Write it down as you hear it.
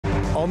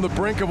On the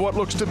brink of what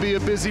looks to be a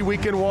busy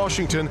week in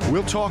Washington,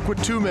 we'll talk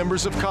with two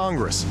members of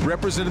Congress.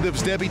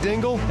 Representatives Debbie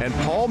Dingell and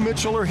Paul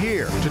Mitchell are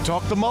here to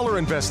talk the Mueller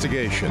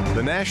investigation,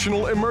 the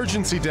National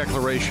Emergency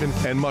Declaration,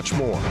 and much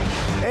more.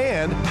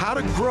 And how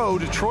to grow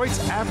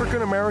Detroit's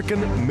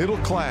African-American middle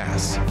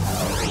class.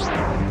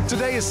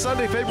 Today is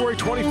Sunday, February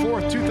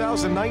 24th,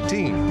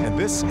 2019, and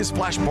this is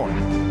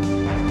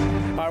Flashpoint.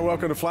 Hi,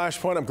 welcome to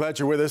Flashpoint. I'm glad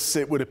you're with us.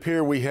 It would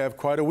appear we have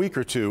quite a week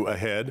or two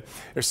ahead.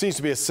 There seems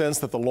to be a sense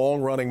that the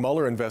long-running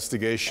Mueller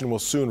investigation will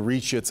soon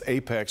reach its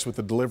apex with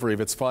the delivery of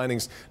its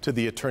findings to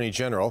the Attorney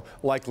General.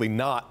 Likely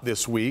not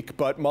this week,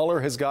 but Mueller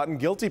has gotten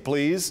guilty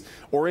pleas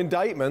or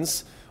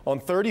indictments on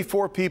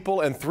 34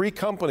 people and 3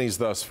 companies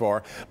thus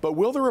far. But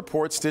will the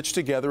report stitch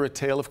together a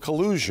tale of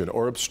collusion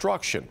or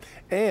obstruction?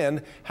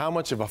 And how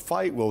much of a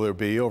fight will there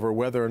be over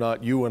whether or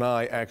not you and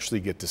I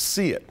actually get to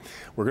see it?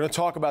 We're going to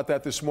talk about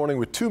that this morning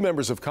with two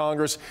members of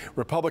Congress,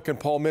 Republican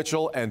Paul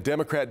Mitchell and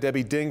Democrat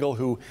Debbie Dingell,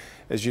 who,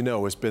 as you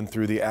know, has been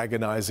through the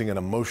agonizing and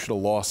emotional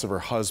loss of her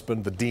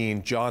husband, the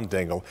Dean, John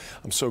Dingell.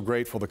 I'm so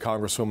grateful the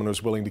Congresswoman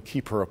was willing to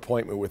keep her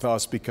appointment with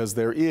us because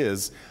there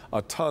is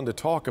a ton to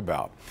talk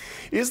about.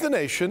 Is the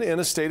nation in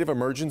a state of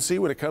emergency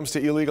when it comes to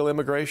illegal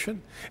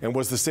immigration? And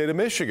was the state of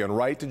Michigan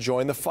right to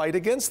join the fight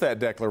against that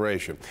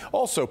declaration?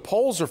 Also,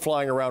 polls are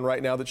flying around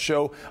right now that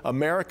show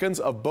Americans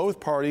of both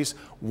parties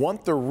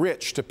want the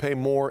rich to pay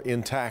more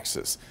in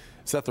taxes.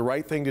 Is that the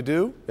right thing to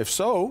do? If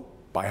so,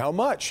 by how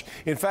much?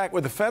 In fact,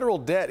 with the federal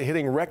debt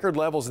hitting record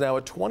levels now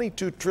at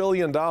 $22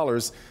 trillion,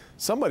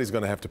 somebody's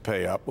going to have to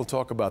pay up. We'll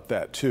talk about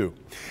that, too.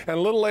 And a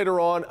little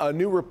later on, a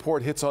new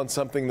report hits on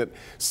something that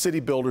city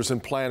builders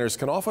and planners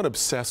can often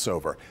obsess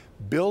over: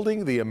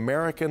 building the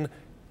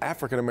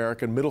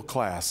African-American middle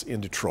class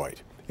in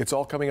Detroit. It's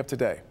all coming up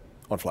today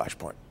on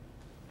Flashpoint.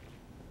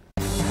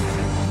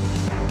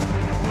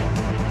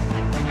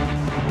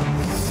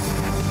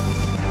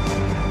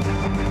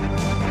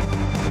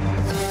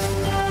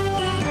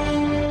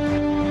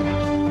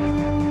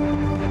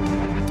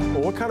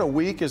 What kind of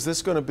week is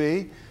this going to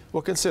be?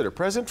 Well, consider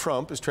President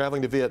Trump is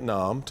traveling to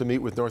Vietnam to meet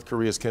with North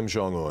Korea's Kim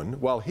Jong-un.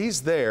 While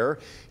he's there,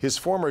 his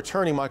former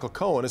attorney, Michael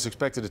Cohen, is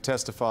expected to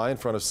testify in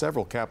front of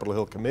several Capitol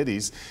Hill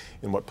committees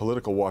in what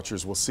political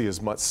watchers will see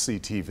as must-see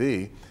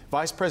TV.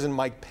 Vice President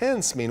Mike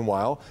Pence,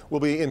 meanwhile, will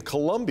be in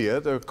Colombia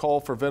to call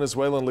for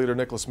Venezuelan leader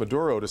Nicolas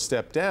Maduro to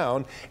step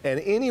down. And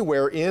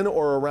anywhere in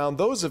or around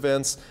those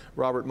events,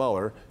 Robert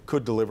Mueller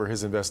could deliver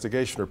his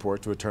investigation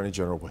report to Attorney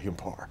General William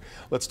Barr.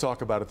 Let's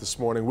talk about it this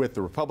morning with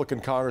the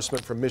Republican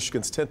congressman from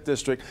Michigan's 10th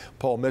District,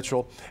 Paul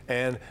Mitchell,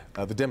 and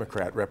the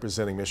Democrat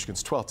representing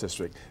Michigan's 12th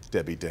District,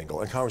 Debbie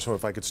Dingell. And Congressman,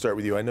 if I could start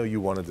with you, I know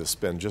you wanted to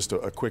spend just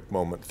a quick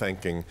moment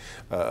thanking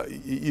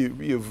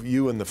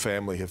you and the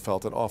family have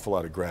felt an awful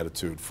lot of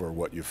gratitude for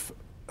what you've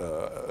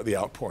the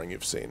outpouring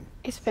you've seen.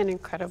 It's been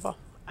incredible.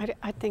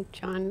 I think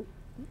John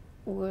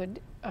would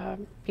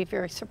be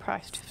very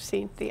surprised to have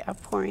seen the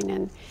outpouring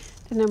and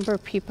the number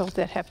of people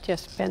that have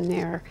just been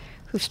there,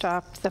 who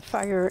stopped the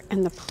fire,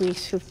 and the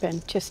police who've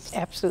been just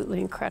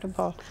absolutely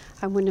incredible.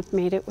 I wouldn't have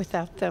made it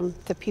without them.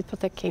 The people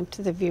that came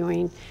to the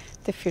viewing,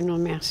 the funeral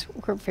mass,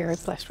 were very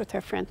blessed with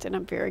our friends, and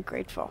I'm very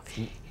grateful.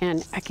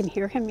 And I can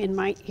hear him in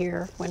my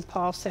ear when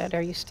Paul said,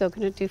 "Are you still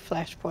going to do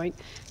Flashpoint?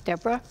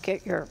 Deborah,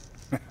 get your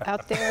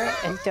out there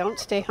and don't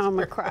stay home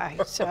and cry."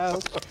 So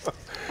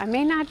I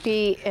may not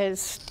be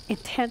as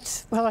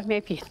intense, well, I may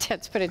be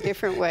intense, but a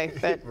different way,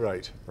 but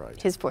right.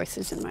 His voice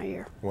is in my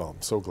ear. Well,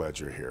 I'm so glad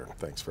you're here.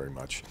 Thanks very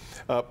much.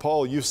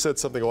 Paul, you said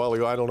something a while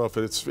ago. I don't know if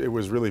it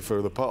was really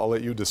for the, I'll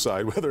let you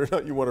decide whether or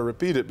not you want to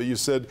repeat it, but you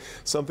said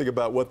something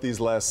about what these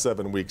last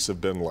 7 weeks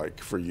have been like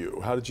for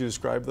you. How did you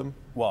describe them?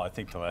 Well, I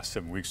think the last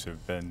 7 weeks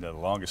have been the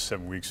longest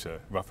 7 weeks,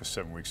 roughest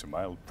 7 weeks of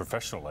my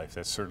professional life.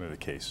 That's certainly the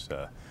case.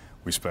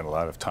 We spent a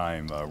lot of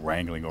time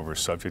wrangling over a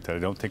subject that I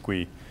don't think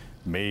we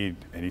made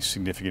any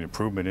significant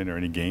improvement in or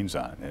any gains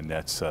on, and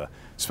that's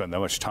spent that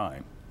much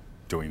time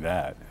doing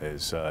that.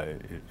 As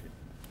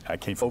I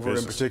came from over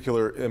business. In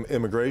particular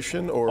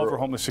immigration, or over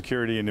homeland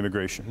security and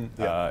immigration.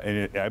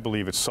 And I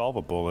believe it's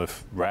solvable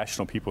if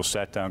rational people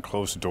sat down,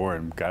 closed the door,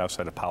 and got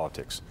outside of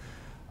politics.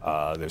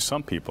 There's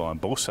some people on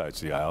both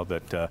sides of the aisle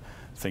that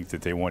think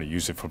that they want to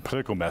use it for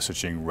political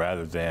messaging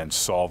rather than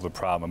solve the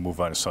problem and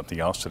move on to something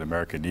else that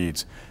America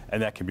needs,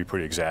 and that can be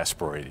pretty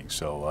exasperating.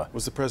 So,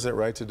 was the president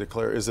right to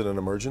declare? Is it an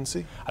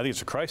emergency? I think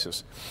it's a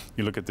crisis.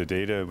 You look at the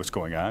data, what's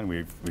going on.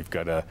 We've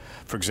got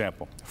for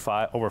example,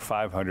 over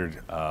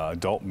 500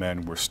 adult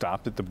men were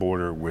stopped at the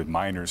border with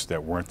minors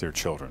that weren't their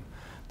children.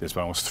 There's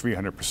been almost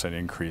 300%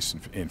 increase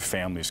in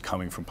families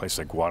coming from places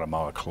like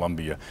Guatemala,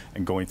 Colombia,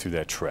 and going through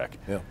that trek.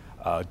 Yeah.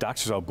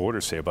 Doctors Without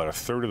Borders say about a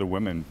third of the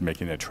women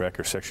making that trek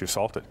are sexually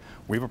assaulted.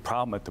 We have a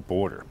problem at the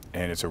border,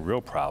 and it's a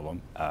real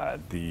problem.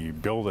 The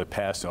bill that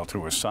passed and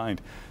ultimately was signed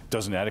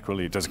doesn't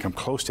come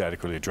close to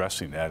adequately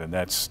addressing that, and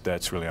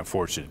that's really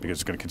unfortunate because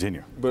it's going to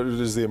continue. But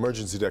is the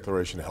emergency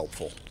declaration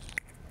helpful?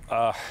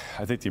 I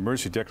think the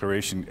emergency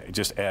declaration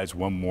just adds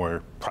one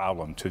more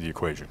problem to the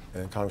equation.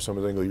 And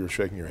Congresswoman Dingell, you're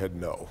shaking your head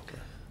no.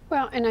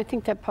 Well, and I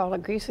think that Paul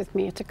agrees with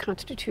me. It's a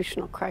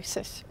constitutional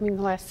crisis. I mean,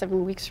 the last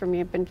 7 weeks for me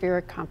have been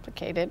very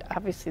complicated.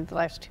 Obviously, the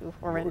last two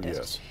horrendous.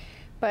 Yes.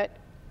 But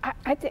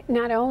I think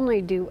not only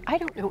I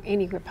don't know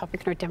any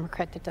Republican or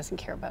Democrat that doesn't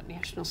care about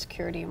national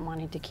security and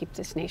wanting to keep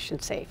this nation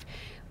safe.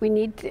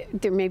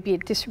 There may be a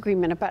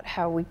disagreement about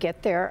how we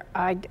get there.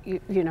 I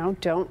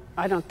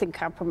don't think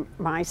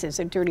compromise is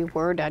a dirty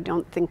word. I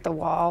don't think the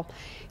wall,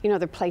 there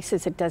are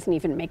places it doesn't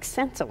even make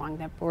sense along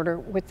that border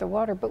with the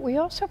water. But we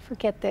also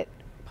forget that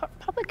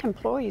public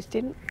employees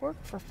didn't work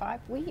for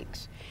 5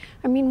 weeks.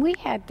 I mean, we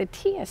had the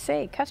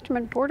TSA, Customs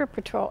and Border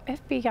Patrol,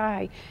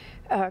 FBI,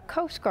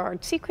 Coast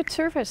Guard, Secret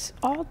Service,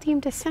 all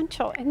deemed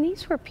essential. And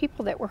these were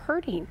people that were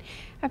hurting.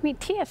 I mean,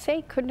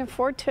 TSA couldn't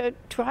afford to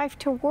drive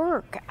to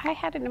work. I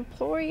had an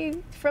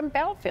employee from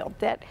Belfield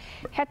that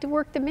had to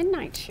work the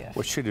midnight shift.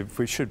 What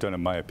we should have done,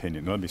 in my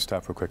opinion, let me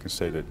stop real quick and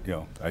say that,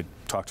 I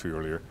talked to you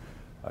earlier.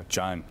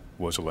 John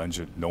was a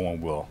legend. No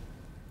one will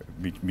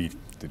meet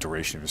the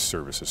duration of his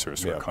service, the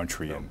service of our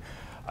country, and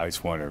I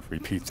just want to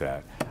repeat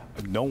that.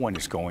 No one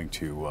is going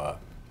to,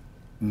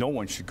 no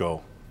one should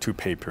go 2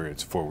 pay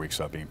periods, 4 weeks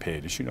without being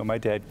paid. As you know, my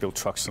dad built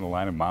trucks in the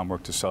line and Mom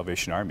worked the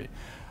Salvation Army.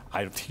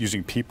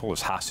 Using people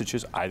as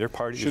hostages, either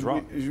party is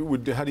wrong.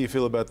 How do you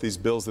feel about these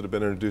bills that have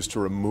been introduced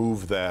to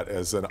remove that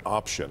as an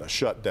option, a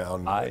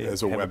shutdown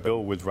as a weapon? I have a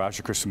bill with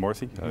Roger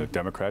Krishnamurthy, a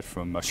Democrat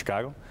from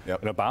Chicago, an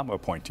Obama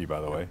appointee, by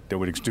the way, that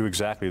would do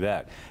exactly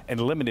that and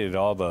eliminated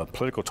all the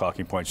political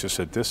talking points, just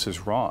said this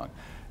is wrong.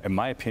 In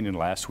my opinion,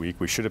 last week,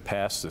 we should have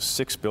passed the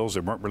 6 bills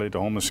that weren't related to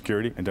Homeland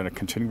Security and done a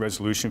continuing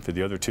resolution for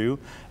the other 2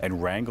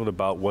 and wrangled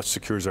about what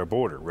secures our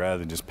border rather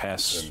than just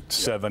pass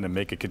 7 and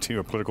make it continue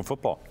a political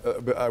football.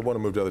 But I want to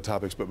move to other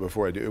topics, but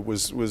before I do,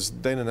 was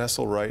Dana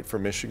Nessel right for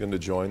Michigan to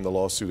join the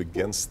lawsuit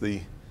against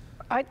the...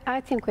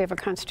 I think we have a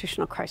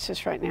constitutional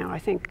crisis right now. I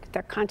think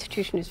the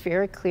Constitution is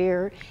very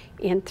clear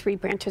in 3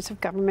 branches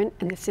of government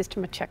and the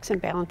system of checks and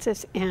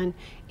balances. And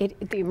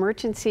the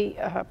Emergency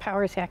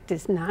Powers Act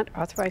does not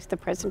authorize the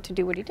president to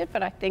do what he did.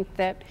 But I think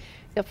that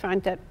you'll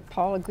find that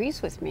Paul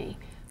agrees with me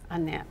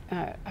on that.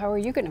 How are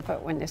you going to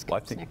vote when this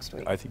comes next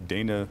week? I think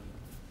Dana,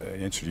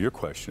 answer to your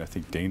question, I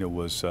think Dana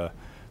was, the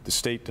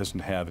state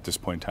doesn't have at this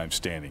point in time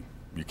standing.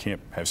 You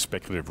can't have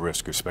speculative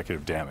risk or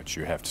speculative damage.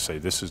 You have to say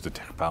this is the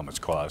problem it's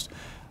caused.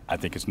 I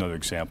think it's another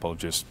example of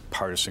just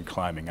partisan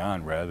climbing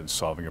on rather than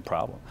solving a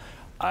problem.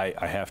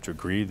 I have to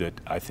agree that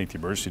I think the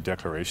emergency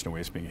declaration, the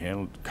way it's being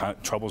handled,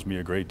 troubles me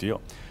a great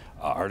deal.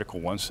 Article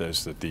 1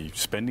 says that the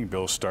spending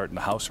bills start in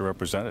the House of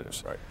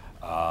Representatives. Right.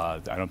 I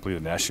don't believe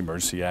the National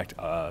Emergency Act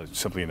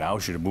simply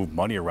allows you to move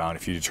money around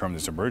if you determine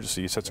there's an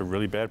emergency. It sets a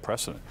really bad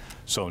precedent.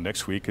 So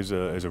next week is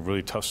a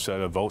really tough set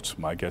of votes.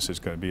 My guess is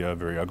going to be a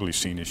very ugly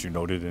scene, as you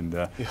noted,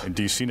 in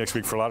D.C. next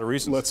week for a lot of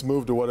reasons. Let's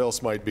move to what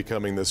else might be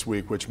coming this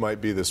week, which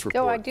might be this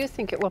report. No, I do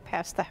think it will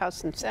pass the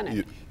House and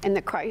Senate.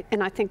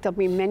 And I think there'll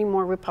be many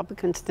more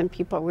Republicans than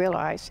people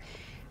realize.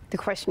 The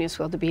question is,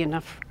 will there be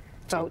enough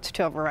votes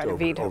to override a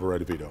veto?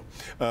 Override a veto.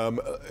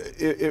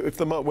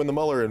 When the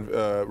Mueller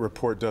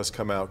report does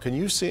come out, can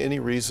you see any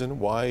reason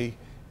why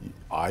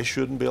I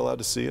shouldn't be allowed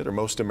to see it, or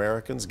most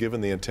Americans,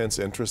 given the intense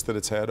interest that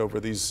it's had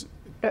over these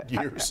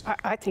years?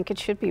 I think it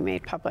should be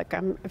made public.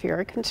 I'm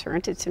very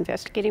concerned. It's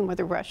investigating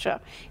whether Russia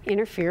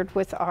interfered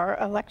with our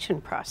election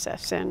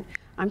process, and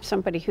I'm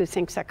somebody who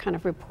thinks that kind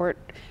of report,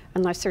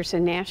 unless there's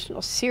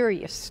a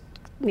serious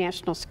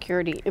national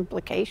security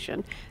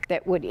implication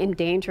that would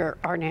endanger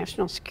our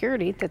national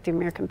security, that the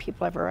American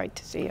people have a right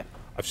to see it.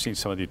 I've seen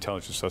some of the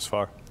intelligence thus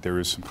far. There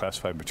is some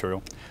classified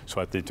material, so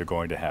I think they're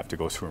going to have to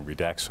go through and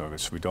redact some of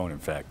it so we don't, in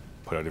fact,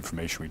 put out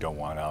information we don't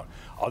want out.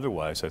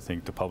 Otherwise, I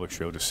think the public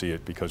should be able to see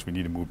it because we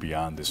need to move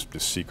beyond this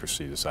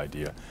secrecy, this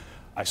idea.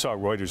 I saw a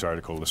Reuters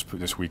article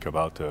this week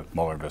about the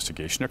Mueller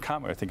investigation. Their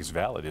comment, I think, is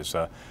valid, is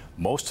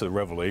most of the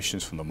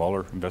revelations from the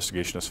Mueller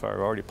investigation thus far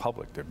are already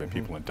public. There have been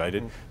people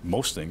indicted,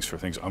 most things for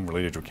things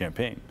unrelated to a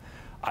campaign.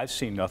 I've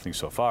seen nothing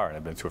so far, and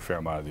I've been through a fair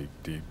amount of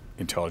the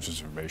intelligence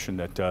information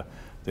that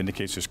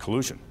indicates there's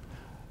collusion.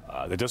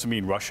 That doesn't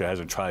mean Russia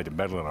hasn't tried to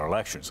meddle in our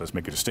elections. Let's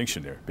make a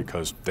distinction there,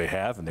 because they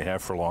have, and they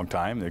have for a long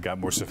time. They've got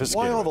more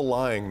sophisticated. Why all the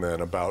lying,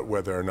 then, about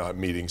whether or not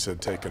meetings had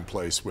taken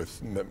place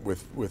with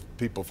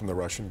people from the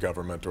Russian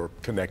government or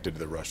connected to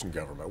the Russian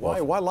government? Why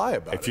lie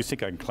about it? If you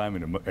think I can climb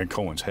into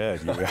Cohen's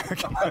head,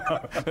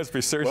 let's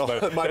be serious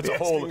about it. That's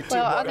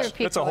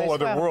a whole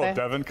other world,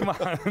 Devin. Come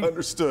on.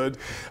 Understood.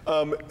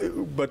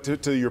 But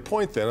to your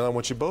point, then, and I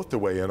want you both to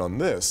weigh in on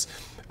this.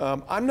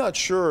 I'm not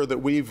sure that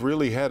we've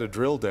really had a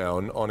drill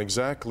down on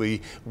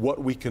exactly what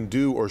we can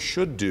do or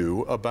should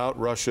do about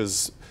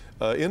Russia's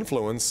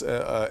influence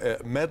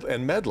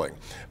and meddling.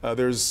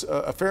 There's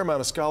a fair amount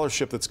of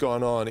scholarship that's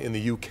gone on in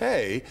the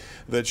UK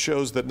that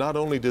shows that not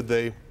only did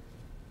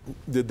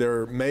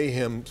their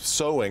mayhem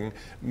sowing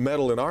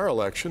meddle in our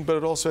election, but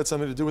it also had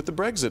something to do with the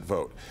Brexit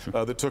vote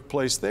that took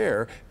place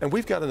there. And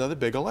we've got another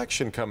big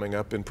election coming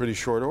up in pretty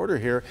short order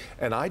here,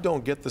 and I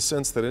don't get the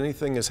sense that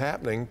anything is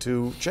happening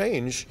to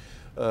change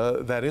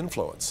that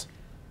influence.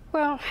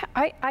 Well,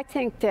 I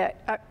think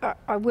that,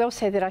 I will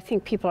say that I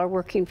think people are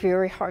working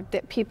very hard,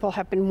 that people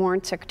have been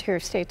warned, Secretary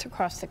of States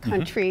across the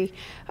country,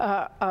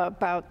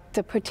 about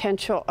the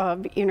potential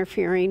of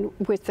interfering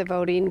with the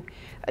voting,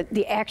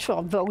 the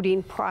actual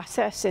voting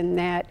process, and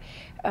that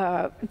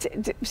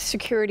the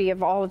security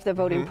of all of the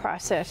voting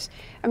process.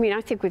 I mean,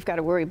 I think we've got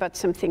to worry about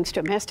some things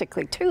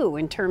domestically, too,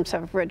 in terms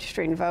of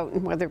registering to vote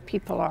and whether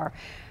people are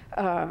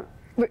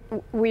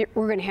we're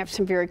going to have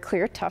some very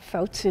clear, tough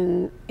votes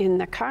in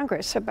the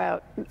Congress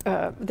about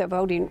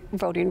the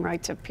voting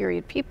rights of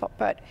period people.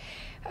 But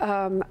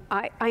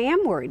I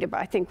am worried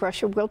about. I think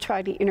Russia will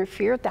try to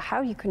interfere. The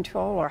how you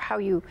control, or how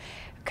you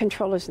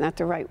control is not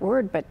the right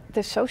word, but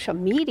the social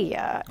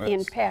media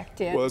impact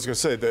in, well, I was going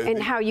to say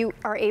and how you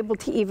are able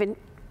to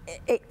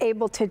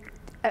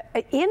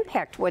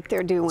impact what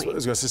they're doing. I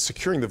was going to say,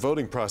 securing the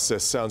voting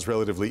process sounds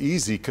relatively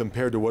easy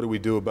compared to what do we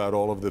do about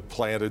all of the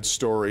planted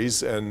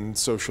stories and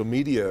social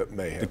media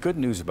mayhem. The good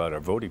news about our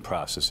voting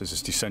process is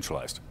it's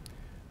decentralized.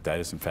 That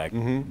is, in fact,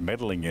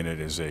 meddling in it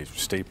is a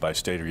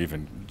state-by-state or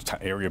even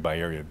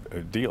area-by-area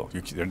deal.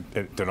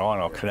 They're not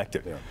all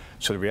connected. Yeah.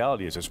 So the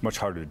reality is it's much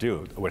harder to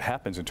do. What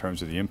happens in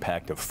terms of the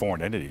impact of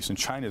foreign entities, and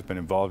China's been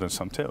involved in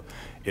some too,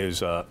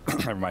 is,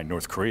 never mind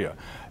North Korea,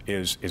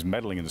 is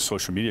meddling in the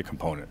social media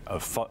component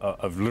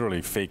of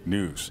literally fake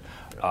news,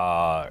 you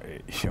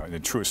know, in the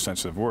truest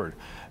sense of the word.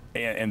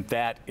 And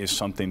that is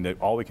something that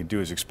all we can do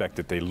is expect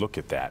that they look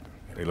at that.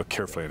 They look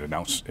carefully and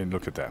announce and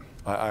look at that.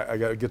 I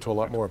got to get to a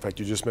lot more. In fact,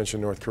 you just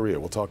mentioned North Korea.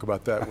 We'll talk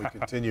about that when we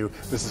continue.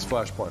 This is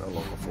Flashpoint on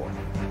Local 4.